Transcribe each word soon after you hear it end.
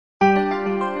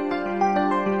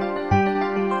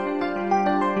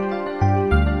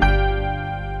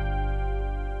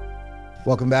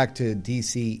Welcome back to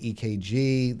DC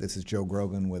EKG. This is Joe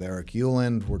Grogan with Eric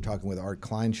Euland. We're talking with Art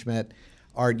Kleinschmidt.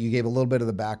 Art, you gave a little bit of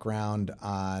the background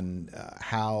on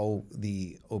how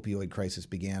the opioid crisis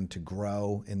began to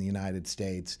grow in the United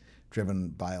States, driven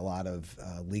by a lot of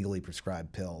legally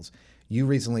prescribed pills. You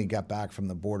recently got back from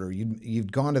the border.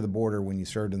 You'd gone to the border when you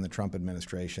served in the Trump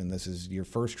administration. This is your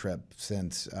first trip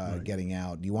since getting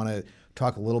out. Do you want to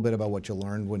talk a little bit about what you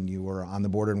learned when you were on the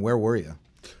border, and where were you?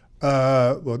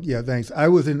 Well, yeah, thanks. I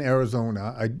was in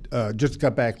Arizona. I just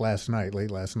got back late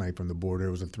last night from the border.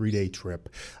 It was a 3-day trip.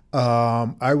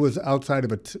 I was outside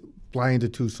of flying to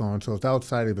Tucson, so it's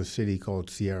outside of a city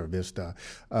called Sierra Vista,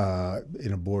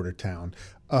 in a border town.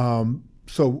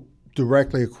 So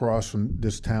directly across from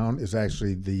this town is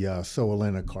actually the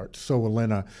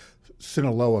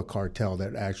Sinaloa cartel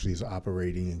that actually is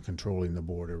operating and controlling the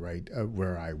border, right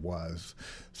where I was.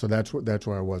 So that's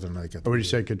where I was. When you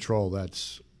say control,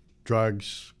 that's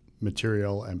drugs,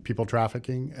 material, and people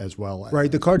trafficking as well.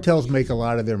 Right. The cartels make a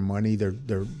lot of their money.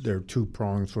 They're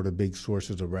two-pronged sort of big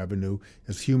sources of revenue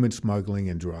is human smuggling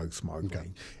and drug smuggling. Okay.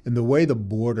 And the way the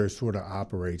border sort of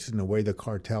operates and the way the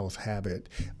cartels have it,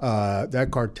 that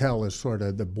cartel is sort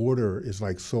of, the border is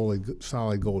like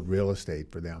solid gold real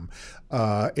estate for them.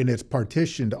 And it's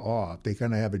partitioned off. They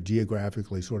kind of have it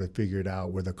geographically sort of figured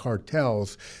out where the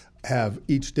cartels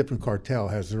each different cartel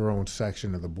has their own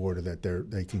section of the border that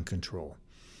they can control.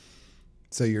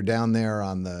 So you're down there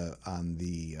on the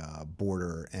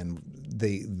border, and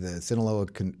the Sinaloa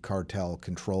cartel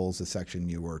controls the section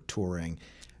you were touring.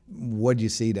 What did you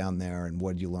see down there, and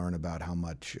what did you learn about how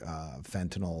much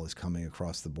fentanyl is coming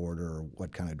across the border, or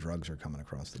what kind of drugs are coming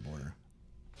across the border?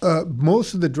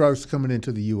 Most of the drugs coming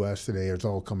into the U.S. today is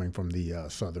all coming from the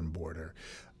southern border.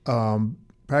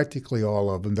 Practically all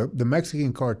of them. The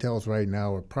Mexican cartels right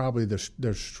now are probably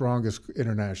the strongest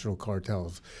international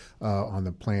cartels on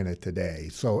the planet today.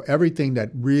 So everything that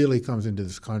really comes into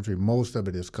this country, most of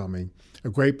it is coming, a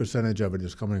great percentage of it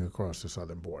is coming across the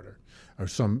southern border, or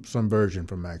some version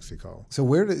from Mexico. So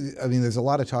there's a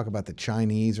lot of talk about the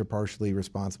Chinese are partially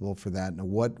responsible for that. Now,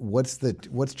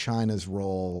 what's China's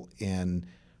role in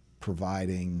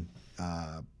providing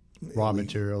raw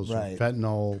materials, right,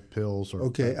 fentanyl, pills, or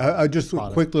okay. I just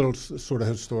a quick little sort of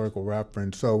historical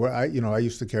reference. So I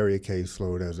used to carry a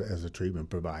caseload as a treatment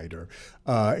provider,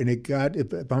 and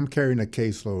if I'm carrying a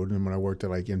caseload, and when I worked at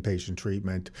like inpatient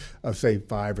treatment of say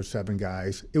 5 or 7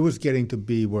 guys, it was getting to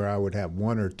be where I would have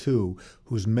 1 or 2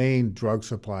 whose main drug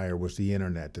supplier was the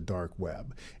internet, the dark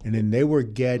web, and then they were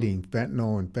getting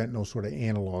fentanyl and fentanyl sort of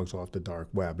analogs off the dark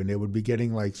web, and they would be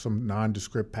getting like some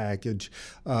nondescript package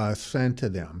sent to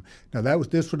them. Now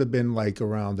this would have been like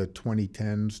around the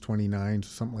 2010s, 29s,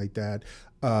 something like that,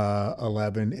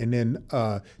 11, and then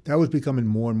that was becoming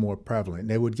more and more prevalent.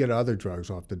 They would get other drugs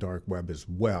off the dark web as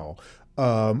well.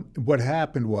 What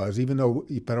happened was, even though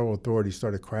federal authorities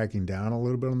started cracking down a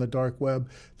little bit on the dark web,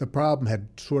 the problem had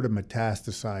sort of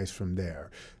metastasized from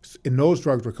there. And those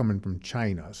drugs were coming from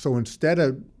China. So instead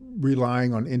of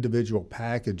relying on individual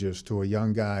packages to a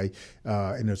young guy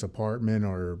in his apartment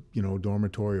or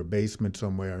dormitory or basement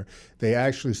somewhere, they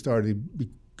actually started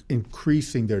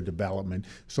increasing their development.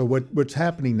 So what's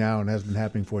happening now, and has been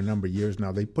happening for a number of years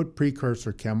now, they put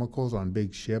precursor chemicals on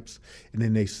big ships, and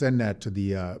then they send that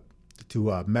to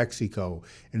Mexico,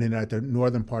 and then at the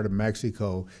northern part of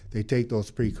Mexico, they take those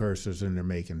precursors and they're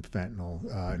making fentanyl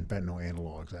and fentanyl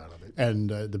analogs out of it. And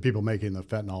the people making the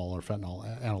fentanyl or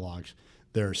fentanyl analogs,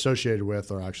 they're associated with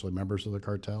or actually members of the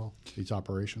cartel, these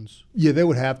operations? Yeah, they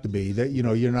would have to be.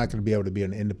 You're not going to be able to be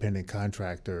an independent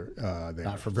contractor there.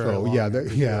 Not for very long.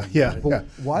 Yeah.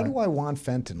 Why do I want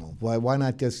fentanyl? Why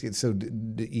not just you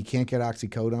can't get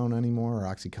oxycodone anymore or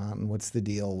OxyContin? What's the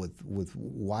deal with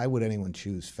why would anyone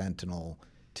choose fentanyl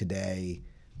today?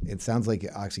 It sounds like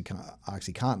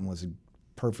OxyContin was a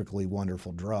perfectly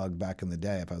wonderful drug back in the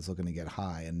day if I was looking to get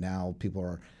high, and now people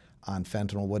are on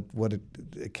fentanyl. What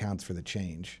accounts for the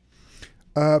change?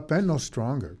 Fentanyl's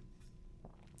stronger.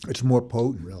 It's more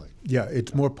potent. Really? Yeah,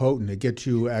 it's more potent. It gets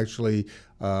you actually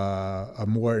a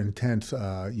more intense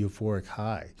euphoric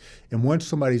high. And once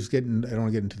somebody's I don't want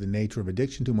to get into the nature of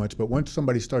addiction too much, but once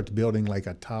somebody starts building like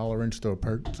a tolerance to a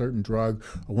certain drug,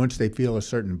 or once they feel a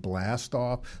certain blast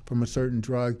off from a certain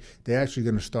drug, they're actually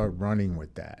going to start running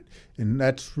with that. And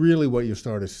that's really what you're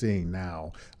starting seeing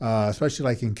now, especially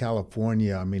like in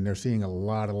California. I mean, they're seeing a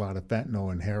lot of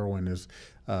fentanyl, and heroin is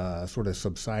sort of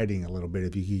subsiding a little bit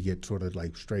if you could get sort of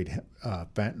like straight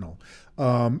fentanyl.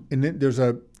 And then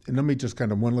and let me just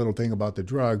kind of one little thing about the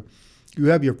drug. You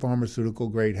have your pharmaceutical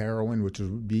grade heroin, which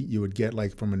you would get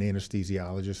like from an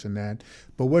anesthesiologist and that.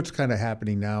 But what's kind of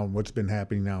happening now, and what's been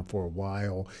happening now for a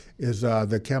while, is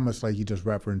the chemists, like you just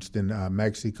referenced in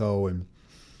Mexico, and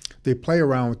they play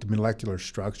around with the molecular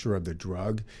structure of the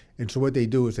drug. And so what they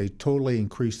do is they totally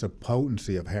increase the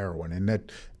potency of heroin, and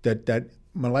that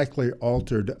molecularly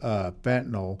altered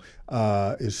fentanyl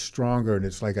is stronger, and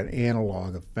it's like an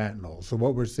analog of fentanyl. So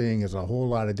what we're seeing is a whole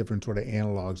lot of different sort of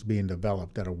analogs being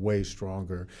developed that are way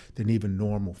stronger than even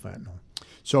normal fentanyl.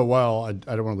 So while I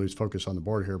don't want to lose focus on the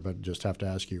board here, but just have to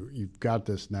ask you, you've got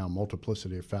this now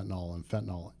multiplicity of fentanyl and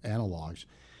fentanyl analogs.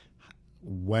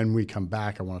 When we come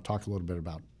back, I want to talk a little bit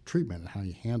about treatment and how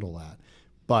you handle that.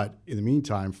 But in the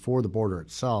meantime, for the border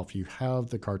itself, you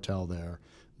have the cartel there.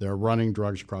 They're running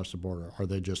drugs across the border. Are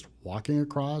they just walking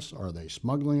across? Are they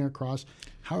smuggling across?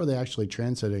 How are they actually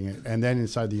transiting it? And then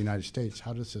inside the United States,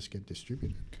 how does this get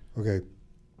distributed? Okay.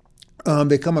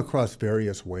 They come across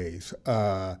various ways.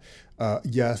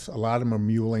 Yes, a lot of them are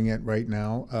muling it right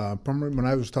now. From when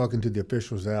I was talking to the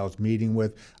officials that I was meeting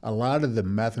with, a lot of the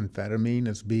methamphetamine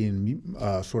is being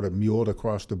sort of muled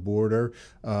across the border.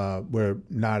 We're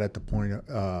not at the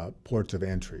ports of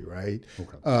entry, right?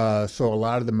 Okay. So a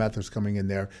lot of the meth is coming in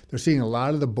there. They're seeing a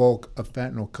lot of the bulk of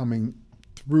fentanyl coming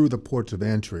through the ports of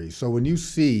entry. So when you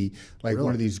see like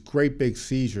one of these great big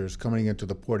seizures coming into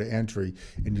the port of entry,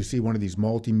 and you see one of these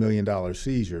multi-million-dollar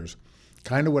seizures,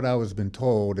 kind of what I was been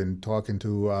told and talking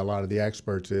to a lot of the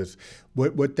experts is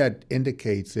what that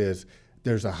indicates is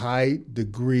there's a high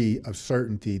degree of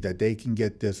certainty that they can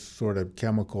get this sort of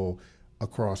chemical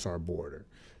across our border.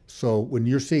 So when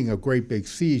you're seeing a great big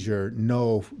seizure,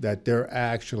 know that they're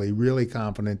actually really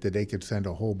confident that they could send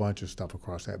a whole bunch of stuff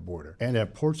across that border. And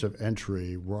at ports of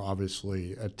entry, we're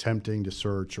obviously attempting to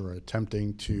search or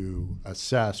attempting to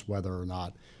assess whether or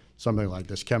not something like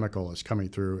this chemical is coming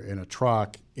through in a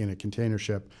truck, in a container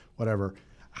ship, whatever.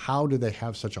 How do they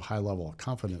have such a high level of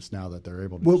confidence now that they're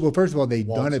able to? Well, first of all, they've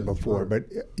done it before, but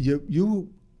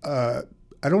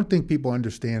I don't think people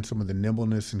understand some of the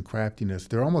nimbleness and craftiness.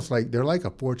 They're like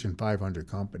a Fortune 500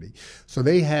 company. So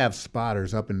they have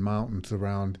spotters up in mountains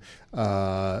around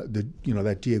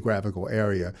that geographical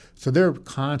area. So they're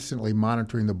constantly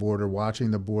monitoring the border,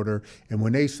 watching the border, and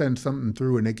when they send something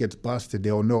through and it gets busted,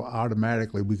 they'll know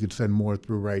automatically we could send more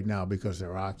through right now because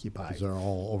they're occupied. Because they're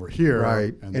all over here,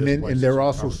 right? And they're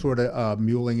also sort of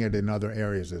muling it in other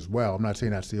areas as well. I'm not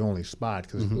saying that's the only spot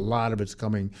because a lot of it's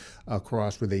coming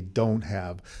across where they don't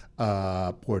have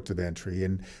ports of entry,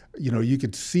 and you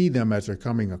could see them as they're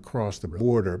coming across the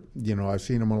border. I've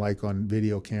seen them on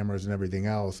video cameras and everything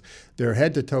else. They're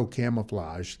head to toe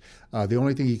camouflaged. The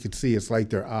only thing you could see is like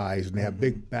their eyes, and they have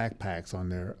big backpacks on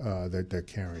there that they're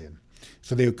carrying.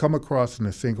 So they would come across in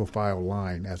a single file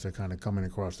line as they're kind of coming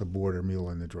across the border,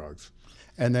 muling the drugs.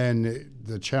 And then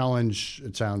the challenge,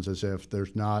 it sounds as if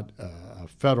there's not a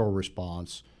federal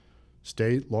response.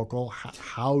 State, local,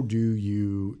 how do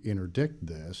you interdict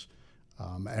this?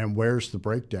 And where's the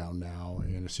breakdown now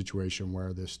in a situation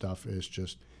where this stuff is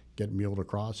just getting muled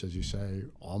across, as you say,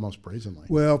 almost brazenly?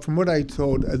 Well, from what I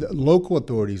told, local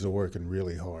authorities are working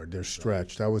really hard. They're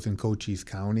stretched. I was in Cochise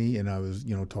County, and I was,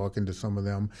 talking to some of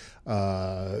them,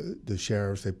 the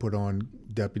sheriffs. They put on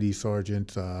Deputy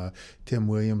Sergeant Tim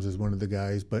Williams is one of the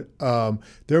guys. But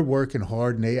they're working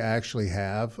hard, and they actually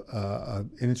have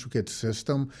an intricate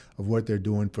system of what they're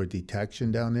doing for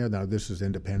detection down there. Now, this is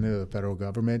independent of the federal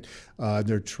government.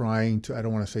 They're trying to, I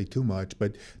don't want to say too much,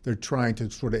 but they're trying to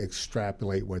sort of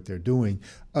extrapolate what they're doing.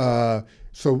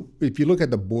 So if you look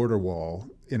at the border wall,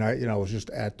 and I was just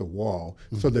at the wall.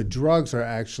 So the drugs are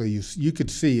actually, you could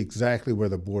see exactly where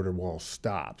the border wall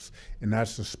stops. And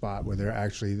that's the spot where they're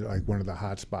actually like one of the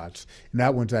hot spots. And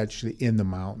that one's actually in the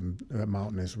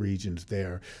mountainous regions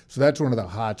there. So that's one of the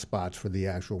hot spots for the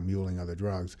actual muling of the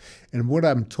drugs. And what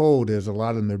I'm told is a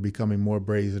lot of them, they're becoming more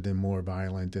brazen and more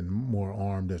violent and more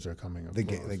armed as they're coming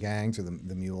across. The gangs or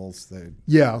the mules?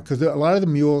 Yeah, because a lot of the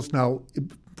mules now,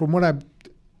 from what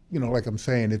like I'm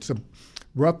saying, it's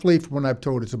roughly, from what I've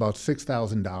told, it's about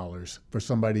 $6,000 for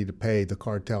somebody to pay the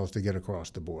cartels to get across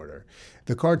the border.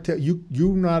 The cartel,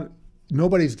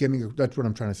 nobody's getting, that's what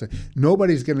I'm trying to say.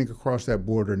 Nobody's getting across that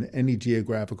border in any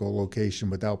geographical location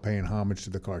without paying homage to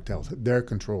the cartels. They're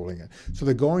controlling it. So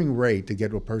the going rate to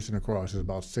get a person across is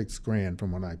about $6,000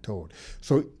 from what I've told.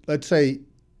 So let's say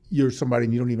you're somebody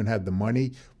and you don't even have the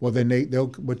money. Well, then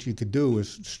what you could do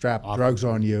is strap drugs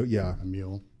on you. Yeah. A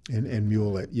mule. And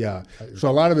mule it, yeah. So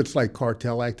a lot of it's like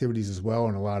cartel activities as well,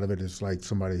 and a lot of it is like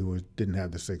somebody who didn't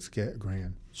have the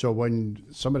 $6,000. So when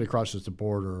somebody crosses the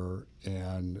border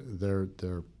and they're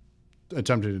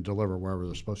attempting to deliver wherever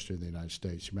they're supposed to in the United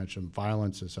States, you mentioned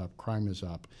violence is up, crime is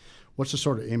up. What's the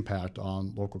sort of impact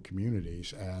on local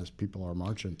communities as people are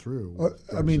marching through?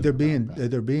 I mean, they're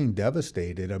being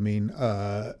devastated. I mean,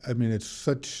 it's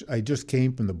such. I just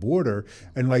came from the border,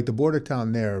 and like the border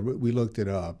town there, we looked it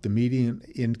up. The median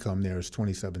income there is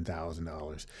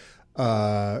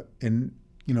 $27,000, and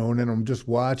you know, and then I'm just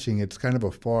watching. It's kind of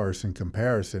a farce in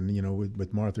comparison, you know,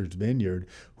 with Martha's Vineyard,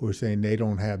 who are saying they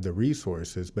don't have the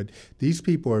resources. But these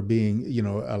people are being, you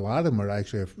know, a lot of them are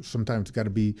actually sometimes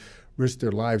got to risk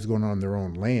their lives going on their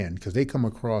own land because they come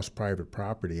across private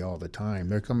property all the time.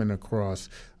 They're coming across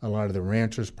a lot of the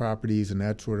ranchers' properties and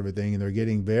that sort of a thing, and they're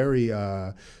getting very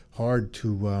hard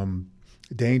to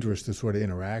dangerous to sort of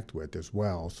interact with as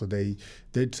well. So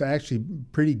it's actually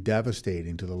pretty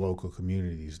devastating to the local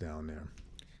communities down there.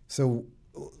 So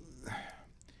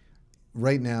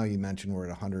right now you mentioned we're at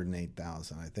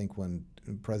 108,000. I think when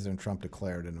President Trump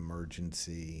declared an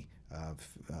emergency,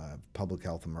 public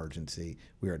health emergency,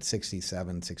 we were at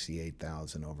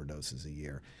 68,000 overdoses a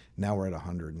year. Now we're at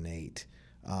 108.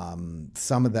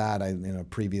 Some of that, in a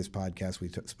previous podcast, we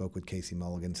spoke with Casey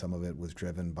Mulligan. Some of it was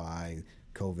driven by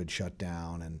COVID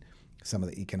shutdown and some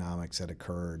of the economics that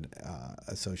occurred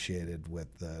associated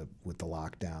with the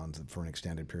lockdowns for an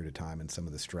extended period of time and some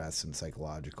of the stress and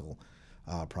psychological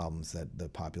problems that the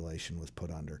population was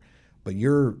put under. But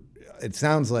it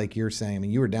sounds like you're saying, I mean,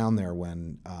 you were down there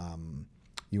when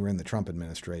you were in the Trump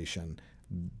administration.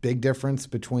 Big difference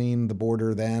between the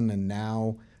border then and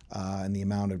now and the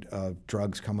amount of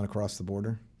drugs coming across the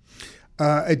border?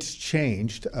 It's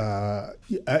changed. I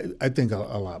think a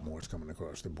lot more is coming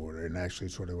across the border, and actually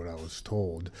sort of what I was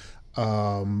told.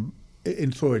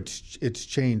 And so it's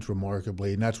changed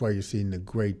remarkably, and that's why you're seeing the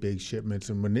great big shipments.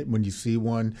 And when you see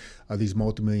one of these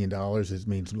multi-million dollars, it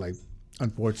means, like,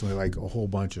 unfortunately, like a whole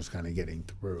bunch is kind of getting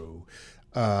through.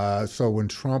 So when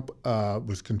Trump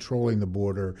was controlling the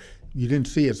border, you didn't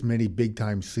see as many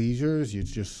big-time seizures. You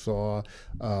just saw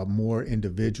more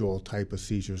individual type of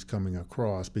seizures coming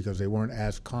across because they weren't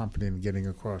as confident in getting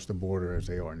across the border as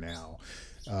they are now.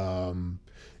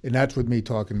 And that's with me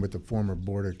talking with the former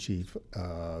border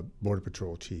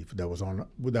patrol chief that was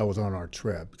on our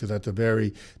trip, because that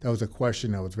was a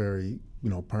question that was very, you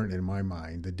know, pertinent in my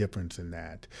mind, the difference in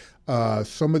that.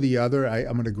 Some of the other, I'm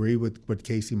going to agree with what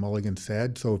Casey Mulligan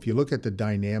said. So if you look at the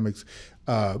dynamics,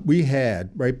 we had,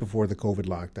 right before the COVID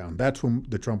lockdown, that's when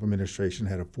the Trump administration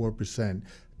had a 4%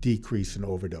 decrease in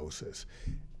overdoses.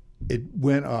 It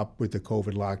went up with the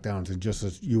COVID lockdowns, and just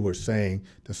as you were saying,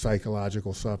 the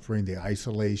psychological suffering, the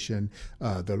isolation,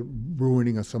 the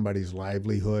ruining of somebody's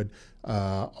livelihood,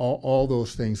 all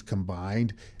those things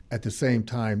combined. At the same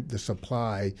time, the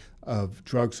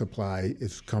drug supply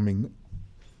is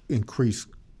increased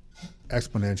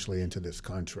exponentially into this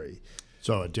country.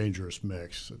 So a dangerous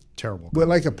mix, a terrible. Well,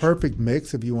 like a perfect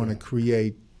mix if you want to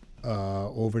create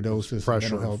overdoses,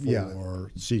 pressure mental for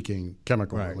seeking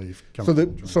chemical relief.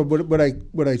 So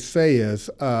what I say is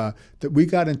that we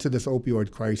got into this opioid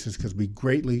crisis because we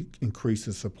greatly increased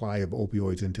the supply of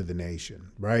opioids into the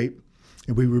nation, right?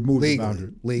 And we removed the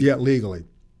boundary. Legally.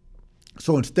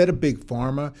 So instead of big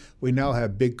pharma, we now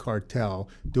have big cartel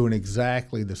doing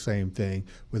exactly the same thing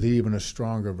with even a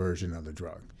stronger version of the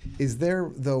drug. Is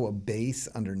there, though, a base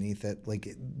underneath it?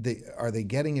 Like, are they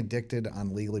getting addicted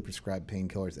on legally prescribed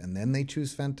painkillers and then they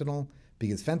choose fentanyl?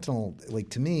 Because fentanyl, like,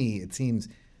 to me, it seems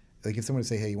like if someone would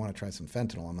say, hey, you want to try some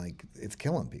fentanyl? I'm like, it's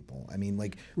killing people. I mean,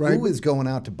 like, who is going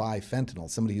out to buy fentanyl?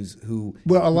 Somebody who's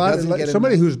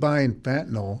who's buying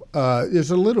fentanyl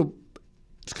is a little.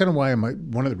 It's kind of why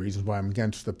one of the reasons why I'm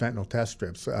against the fentanyl test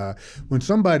strips. When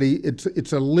somebody,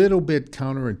 it's a little bit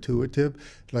counterintuitive,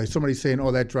 like somebody saying,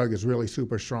 "Oh, that drug is really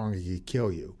super strong; it could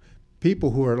kill you."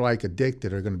 People who are like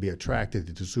addicted are going to be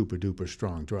attracted to super duper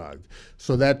strong drugs.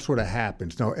 So that sort of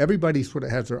happens. Now everybody sort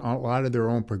of has a lot of their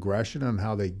own progression on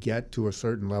how they get to a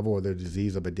certain level of their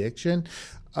disease of addiction.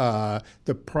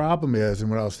 The problem is, and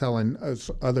what I was telling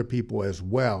other people as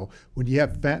well, when you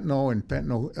have fentanyl and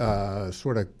fentanyl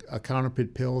sort of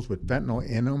counterfeit pills with fentanyl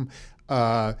in them,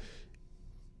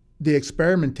 the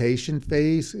experimentation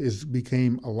phase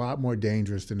became a lot more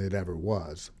dangerous than it ever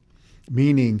was.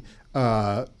 Meaning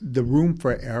the room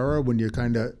for error when you're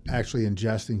kind of actually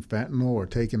ingesting fentanyl or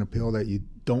taking a pill that you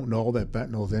don't know that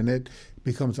fentanyl's in it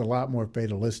becomes a lot more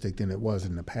fatalistic than it was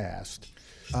in the past.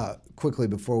 Quickly,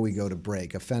 before we go to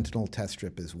break, a fentanyl test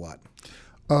strip is what?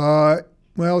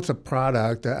 Well, it's a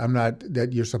product that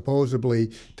you're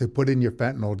supposedly to put in your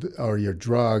fentanyl or your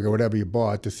drug or whatever you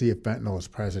bought to see if fentanyl is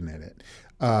present in it.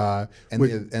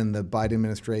 And the Biden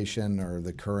administration or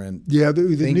the current the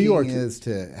thinking New York is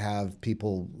to have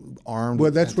people armed. Well,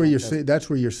 with that's where fentanyl. that's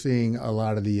where you're seeing a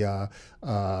lot of the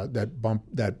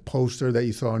that poster that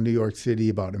you saw in New York City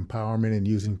about empowerment and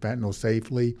using fentanyl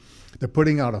safely. They're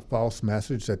putting out a false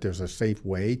message that there's a safe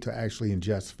way to actually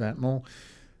ingest fentanyl.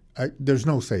 There's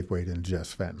no safe way to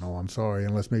ingest fentanyl. I'm sorry,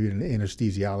 unless maybe an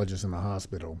anesthesiologist in the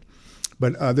hospital.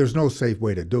 But there's no safe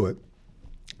way to do it.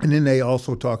 And then they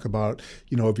also talk about,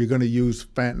 if you're going to use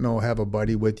fentanyl, have a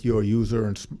buddy with you or use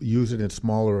it in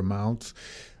smaller amounts.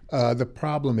 The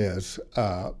problem is,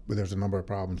 there's a number of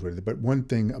problems with it, but one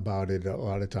thing about it, a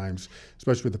lot of times,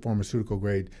 especially with the pharmaceutical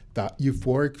grade, the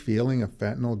euphoric feeling of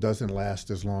fentanyl doesn't last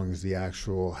as long as the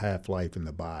actual half-life in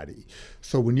the body.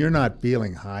 So when you're not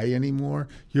feeling high anymore,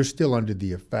 you're still under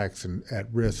the effects and at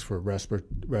risk for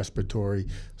respiratory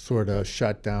sort of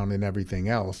shutdown and everything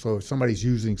else. So if somebody's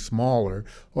using smaller,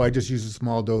 I just use a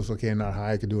small dose, okay, I'm not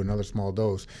high, I can do another small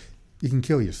dose, you can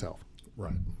kill yourself.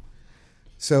 Right.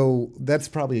 So that's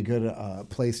probably a good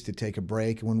place to take a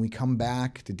break. When we come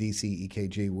back to DC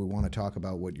EKG, we want to talk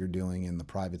about what you're doing in the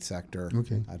private sector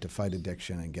to fight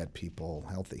addiction and get people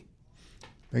healthy.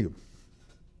 Thank you.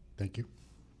 Thank you.